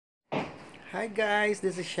Hi guys,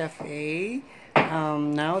 this is Chef A.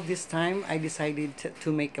 Now this time I decided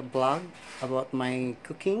to make a blog about my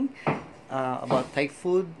cooking, about Thai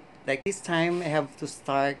food. Like this time I have to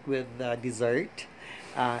start with dessert.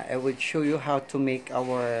 I would show you how to make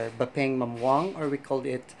our Bpaeng Mammuang, or we call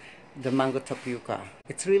it the Mango Tapioca.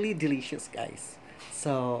 It's really delicious, guys.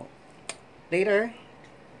 So later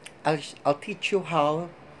I'll teach you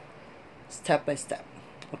how step by step.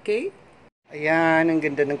 Okay? Ayan, ang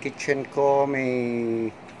ganda ng kitchen ko.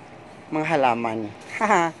 May mga halaman.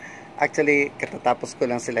 Actually, katatapos ko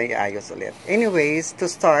lang sila iayos ulit. Anyways,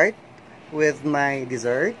 to start with my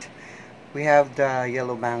dessert, we have the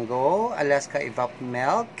yellow mango, Alaska evap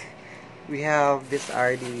milk. We have this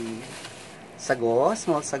are the sago,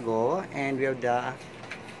 small sago, and we have the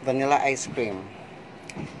vanilla ice cream.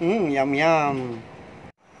 Yum yum.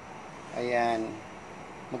 Ayan.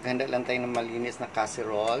 Maghanda lang tayo ng malinis na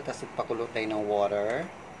casserole, tapos ipakulo tayo ng water.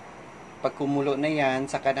 Pag kumulo na yan,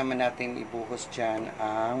 saka naman natin ibuhos dyan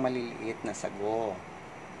ang maliliit na sago.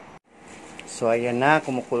 So ayan na,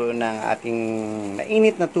 kumukulo na ang ating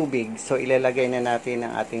mainit na tubig. So ilalagay na natin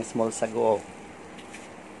ang ating small sago.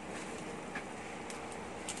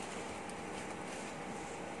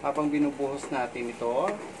 Habang binubuhos natin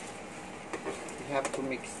ito, we have to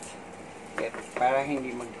mix it para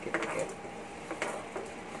hindi magdikit-dikit.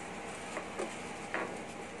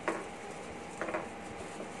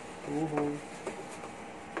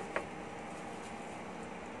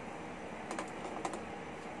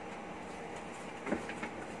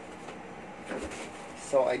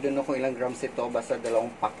 So, I don't know kung ilang grams ito. Basta 2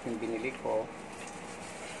 pack yung binili ko.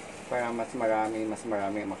 Para mas marami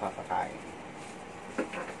makakakain.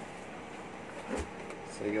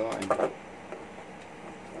 So, yun.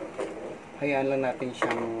 Hayaan lang natin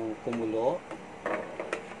siyang kumulo.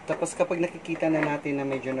 Tapos kapag nakikita na natin na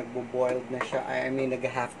medyo nagbo-boiled na siya, I mean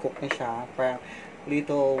nag-half cook na siya, parang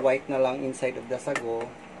little white na lang inside of the sago,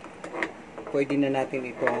 pwede na natin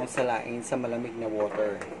itong salain sa malamig na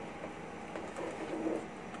water.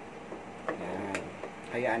 Ayan.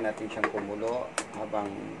 Hayaan natin siyang kumulo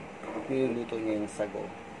habang niluluto niya yung sago.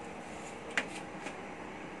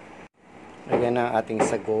 Ayan ang ating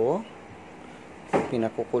sago.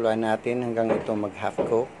 Pinakukuluan natin hanggang ito mag-half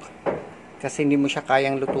cook. Kasi hindi mo siya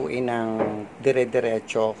kayang lutuin ng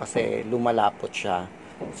dire-diretso kasi lumalapot siya.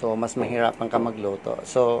 So, mas mahirapan ka magluto.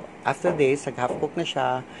 So, after this, half cook na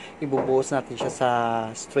siya, ibubuhos natin siya sa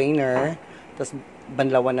strainer, tapos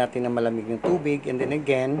banlawan natin ng malamig ng tubig, and then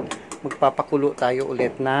again, magpapakulo tayo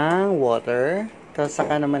ulit ng water, tapos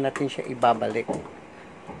saka naman natin siya ibabalik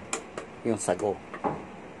yung sago.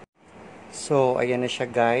 So, ayan na siya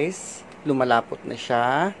guys. Lumalapot na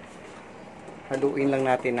siya. Haluin lang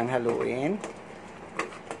natin ng haluin.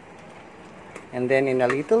 And then in a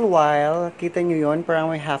little while, kita nyo yun, parang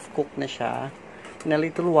may half cook na siya. In a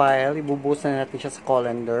little while, ibubuhos na natin siya sa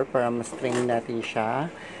colander para ma-strain natin siya.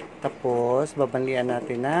 Tapos, babanlian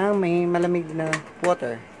natin ng may malamig na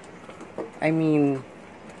water. I mean,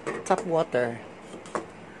 tap water.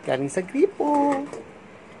 Galing sa gripo.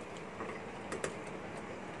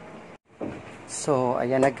 So,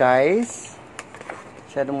 ayan na guys.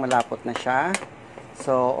 Masyadong malapot na siya.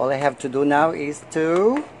 So, all I have to do now is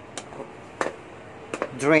to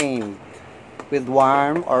drain with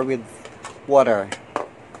warm or with water.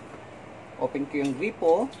 Open ko yung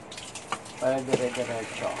gripo para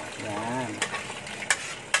dire-diretso. Yan.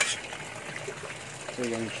 So,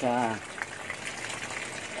 yan siya.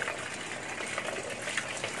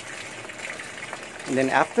 And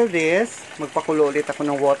then after this, magpakulo ulit ako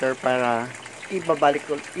ng water para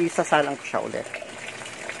isasalang ko siya ulit.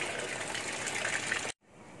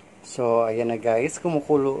 So, ayan na guys,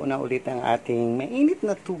 kumukulo na ulit ang ating mainit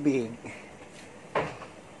na tubig.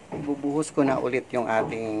 Ibubuhos ko na ulit yung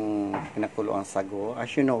ating pinakuloang sago. As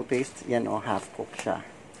you noticed, yan o, half cook siya.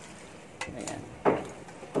 Ayan.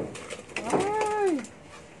 Ay!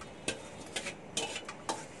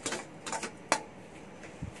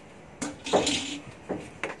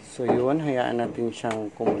 So, yun, hayaan natin siyang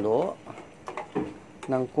kumulo.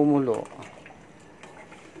 Ng kumulo.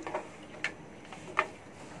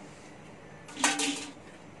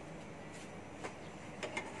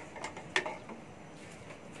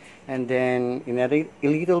 And then, in a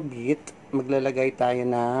little bit, maglalagay tayo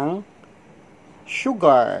ng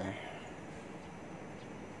sugar.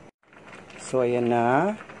 So, ayan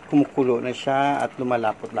na. Kumukulo na siya at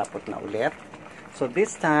lumalapot-lapot na ulit. So,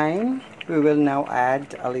 this time, we will now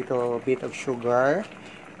add a little bit of sugar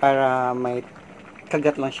para may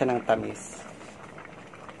kagat lang siya ng tamis.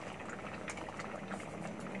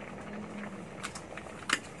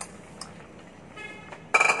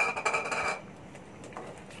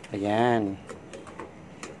 Ayan.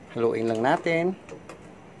 Haluin lang natin.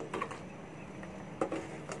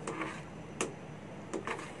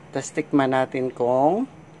 Tapos tikman natin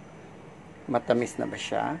kung matamis na ba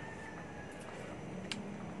siya.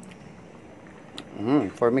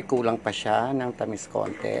 For me, kulang pa siya ng tamis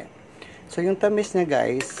konti. So, yung tamis niya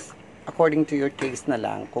guys, according to your taste na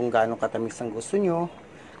lang kung gaano katamis ang gusto nyo.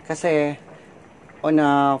 Kasi, on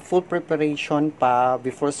a full preparation pa,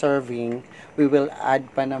 before serving, we will add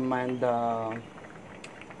pa naman the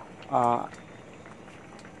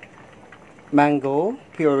mango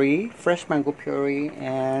puree, fresh mango puree,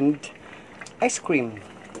 and ice cream,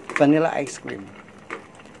 vanilla ice cream.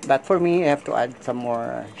 But for me, I have to add some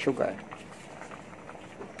more sugar.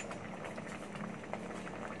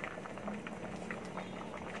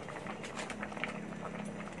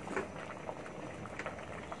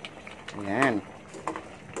 Ayan.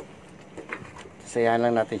 Sayahan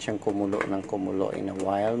lang natin siyang kumulo ng kumulo in a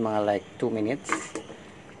while, mga like 2 minutes.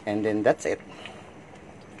 And then that's it.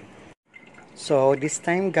 So this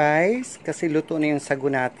time guys, kasi luto na yung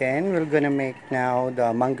sagu natin, we're gonna make now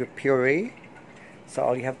the mango puree. So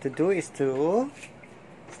all you have to do is to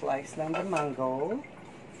slice lang the mango.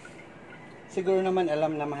 Siguro naman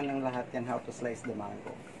alam naman ng lahat yan how to slice the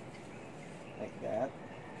mango. Like that.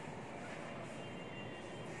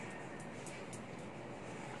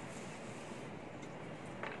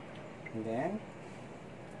 And then,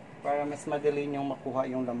 para mas madali nyong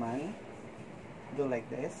makuha yung laman, do like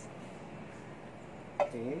this.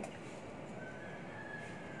 Okay.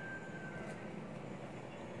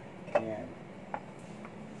 Ayan.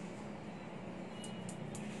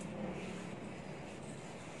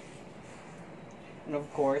 And of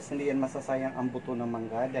course, hindi yan masasayang ang buto ng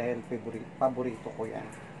mangga dahil paborito ko yan.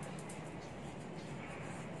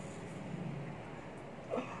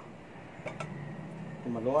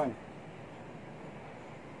 Tumalon.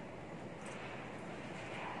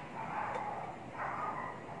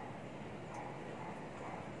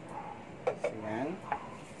 Ayan.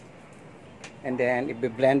 And then,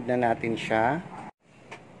 i-blend na natin siya.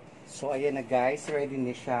 So, ayan na guys. Ready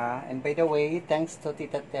na siya. And by the way, thanks to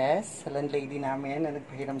Tita Tess, landlady namin na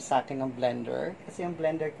nagpahiram sa akin ng blender. Kasi yung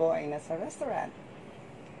blender ko ay nasa restaurant.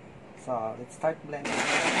 So, let's start blending.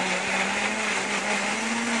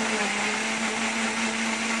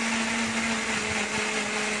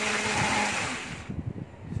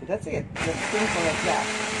 So, that's it. Just simple like that.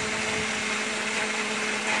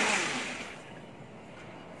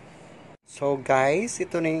 So guys,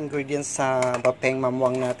 ito na yung ingredients sa Bpaeng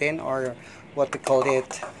Mammuang natin, or what we call it,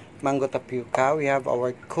 Mango Tapioca. We have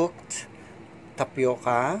our cooked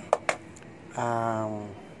tapioca,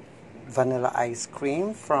 vanilla ice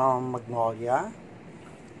cream from Magnolia,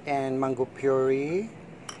 and mango puree,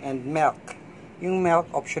 and milk. Yung milk,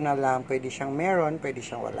 optional lang. Pwede siyang meron, pwede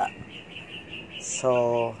siyang wala.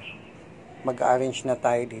 So, mag-arrange na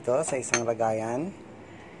tayo dito sa isang lagayan.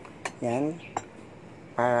 Yan.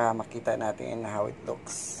 Para makita natin how it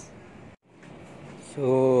looks.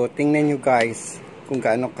 So, tingnan nyo guys kung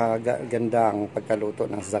gaano kaganda ang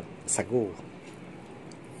pagkaluto ng sagu.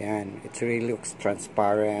 Yan, it really looks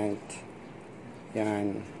transparent.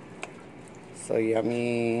 Yan. So,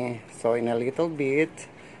 yummy. So, in a little bit,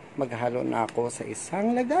 maghalo na ako sa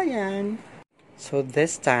isang lagayan. So,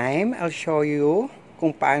 this time, I'll show you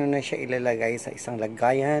kung paano na siya ilalagay sa isang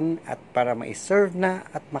lagayan at para ma-serve na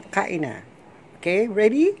at makain na. Okay,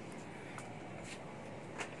 ready?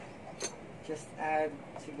 Just add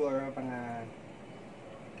siguro mga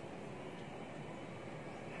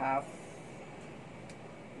half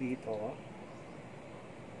dito.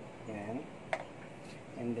 Yan.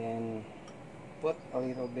 And then put a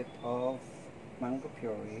little bit of mango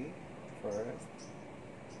puree first.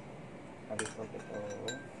 A little bit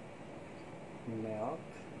of milk.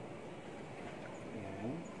 Yan.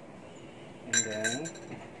 And then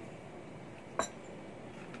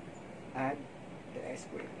add the ice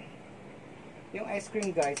cream. Yung ice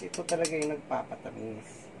cream guys, ito talaga yung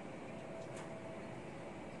nagpapatamis.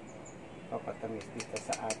 Papatamis dito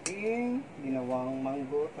sa ating ginawang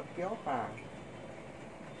mango tapioca.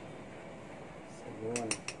 So yun.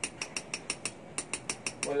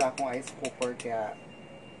 Wala akong ice cooker kaya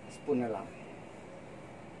spoon na lang.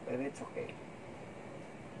 But it's okay.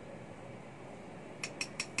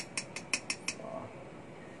 So,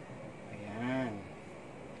 ayan.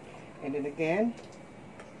 And then again,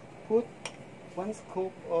 put 1 scoop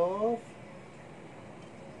of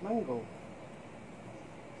mango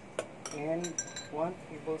and 1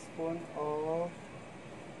 tablespoon of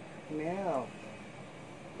milk,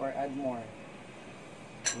 or add more.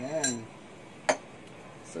 Yan.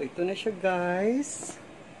 So ito na siya guys.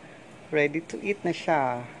 Ready to eat na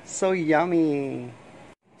siya. So yummy!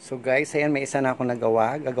 So guys, ayan, may isa na akong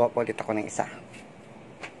nagawa. Gagawa po ulit ako ng isa.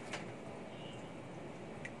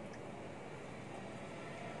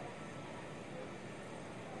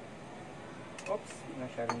 Oops,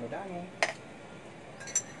 masyadong madami.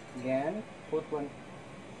 Again, put 1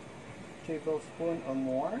 tablespoon or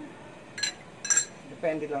more.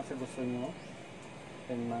 Depende lang sa gusto nyo.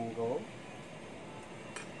 Then mango.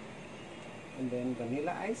 And then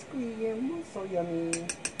vanilla ice cream. So yummy.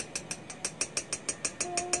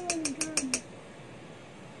 Oh my God.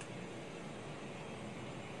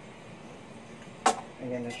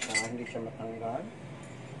 Ayan na siya. Hindi siya matanggal.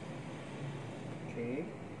 Okay.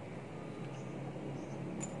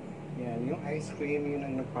 Yan. Yung ice cream, yun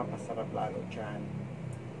ang nagpapasarap lalo dyan.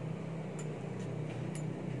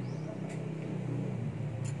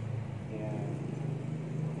 Yan.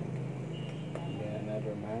 And then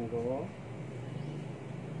another mango.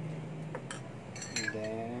 And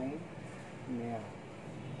then milk.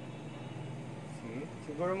 See?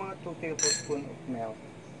 Siguro mga 2 tablespoons of milk.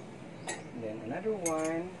 And then another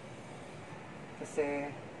one. Kasi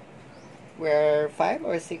we're 5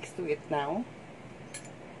 or 6 to eat now.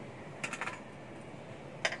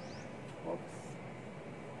 Oops.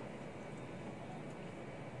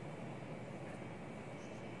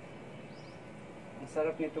 Ang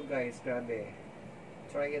sarap nito guys, grabe.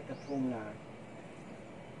 Try it at home na.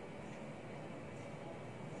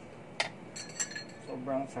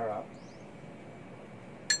 Sobrang sarap.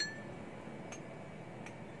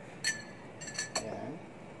 Ayan.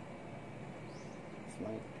 It's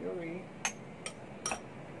my puree.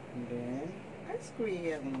 And then, ice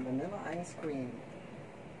cream. Vanilla ice cream.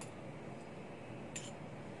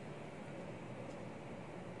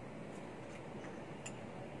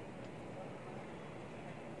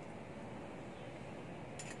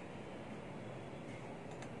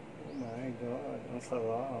 Oh my God, ang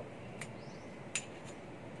sarap.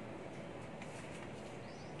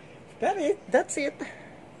 That's it.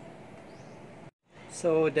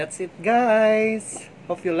 So, that's it guys.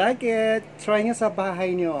 Hope you like it. Try nyo sa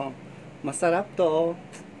bahay nyo. Masarap to.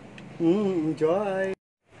 Enjoy.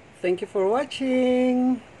 Thank you for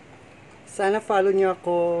watching. Sana follow nyo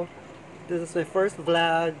ako. This is my first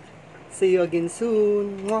vlog. See you again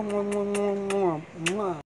soon. Mwah, mwah, mwah, mwah,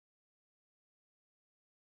 mwah.